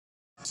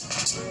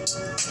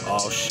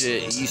Oh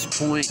shit, East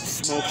Point,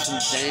 smoke some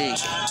dank.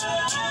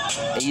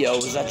 Hey yo,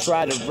 as I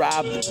try to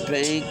rob the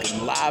bank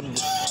and lob the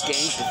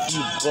skank a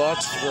few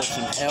bucks for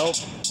some help,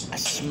 I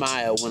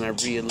smile when I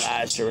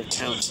realize her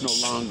accounts no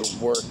longer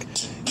work.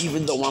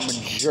 Even though I'm a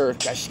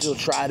jerk, I still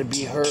try to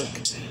be Herc.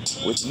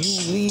 With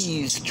you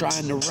Lees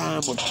trying to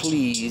rhyme with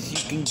please,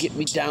 you can get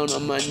me down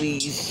on my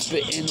knees,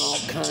 spitting all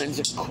kinds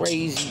of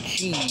crazy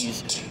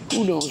cheese.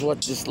 Who knows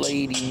what this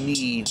lady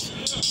needs?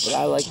 But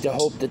I like to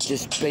hope that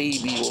this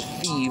baby will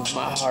thieve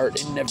my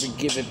heart and never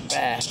give it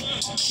back.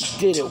 She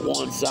did it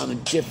once on a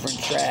different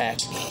track,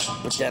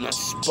 but then I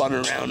spun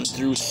around and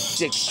threw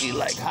 60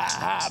 like, ha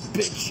ha,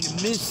 bitch,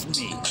 you missed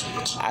me.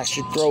 I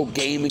should throw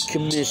game at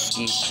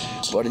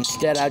Comiskey, but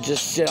instead I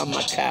just sit on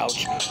my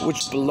couch,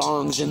 which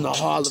belongs in the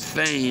Hall of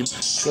Fame,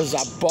 cause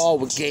I ball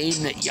with game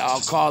that y'all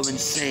call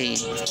insane.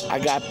 I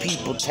got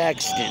people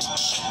texting,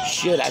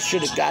 shit, I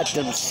should've got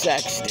them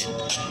sexting.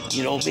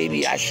 You know,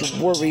 maybe I should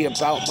worry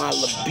about my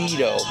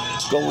libido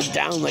going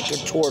down like a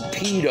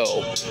torpedo.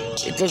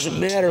 It doesn't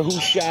matter who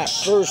shot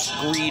first,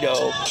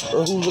 Greedo,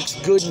 or who looks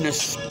good in a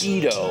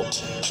Speedo.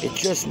 It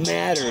just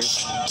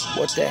matters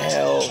what the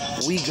hell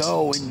we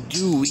go and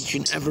do each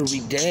and every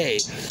day.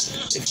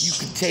 If you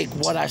could take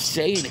what I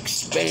say and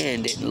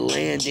expand it and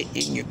land it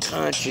in your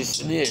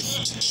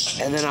consciousness,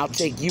 and then I'll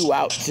take you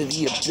out to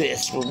the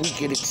abyss where we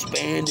can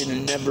expand in a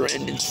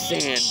never-ending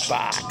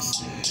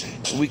sandbox.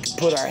 And we can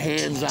put our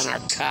hands on our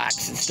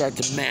cocks and start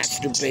to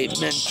masturbate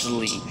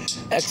mentally,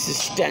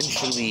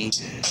 existentially,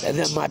 and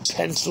then my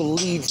pencil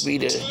leads me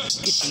to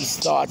get these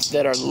thoughts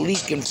that are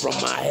leaking from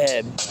my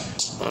head.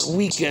 On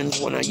weekends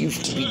when I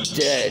used to be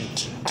dead,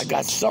 I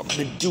got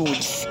something to do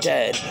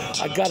instead.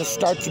 I gotta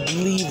start to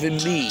believe in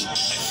me,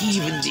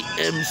 even the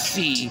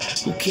MC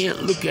who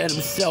can't look at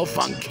himself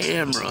on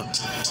camera.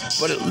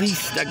 But at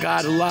least I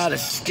got a lot of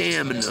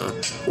stamina,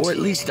 or at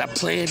least I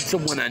plan to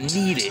when I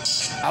need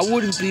it. I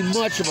wouldn't be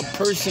much of a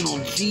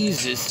personal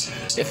Jesus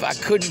if I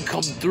couldn't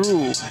come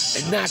through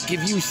and not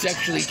give you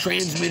sexually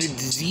transmitted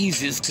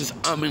diseases, cause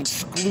I'm an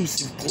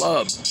exclusive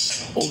club.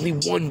 Only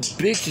one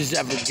bitch has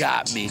ever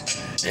got me,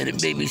 and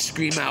it made me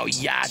scream out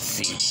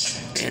Yahtzee.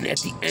 And at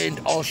the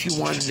end, all she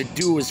wanted to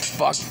do was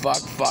fuck,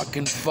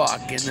 and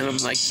fuck. And then I'm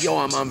like, yo,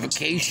 I'm on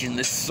vacation,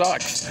 this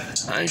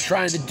sucks. I ain't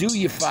trying to do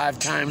you 5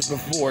 times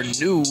before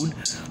noon.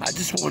 I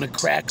just want to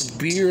crack a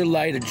beer,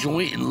 light a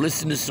joint, and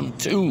listen to some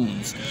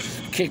tunes.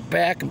 Kick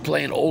back and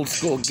play an old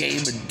school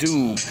game of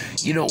Doom,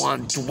 you know,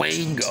 on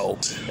Dwango.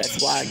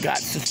 That's why I got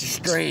such a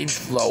strange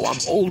flow. I'm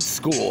old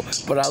school,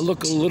 but I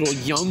look a little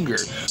younger.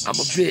 I'm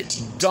a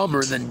bit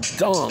dumber than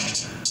dumb,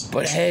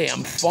 but hey,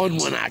 I'm fun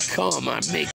when I come. I make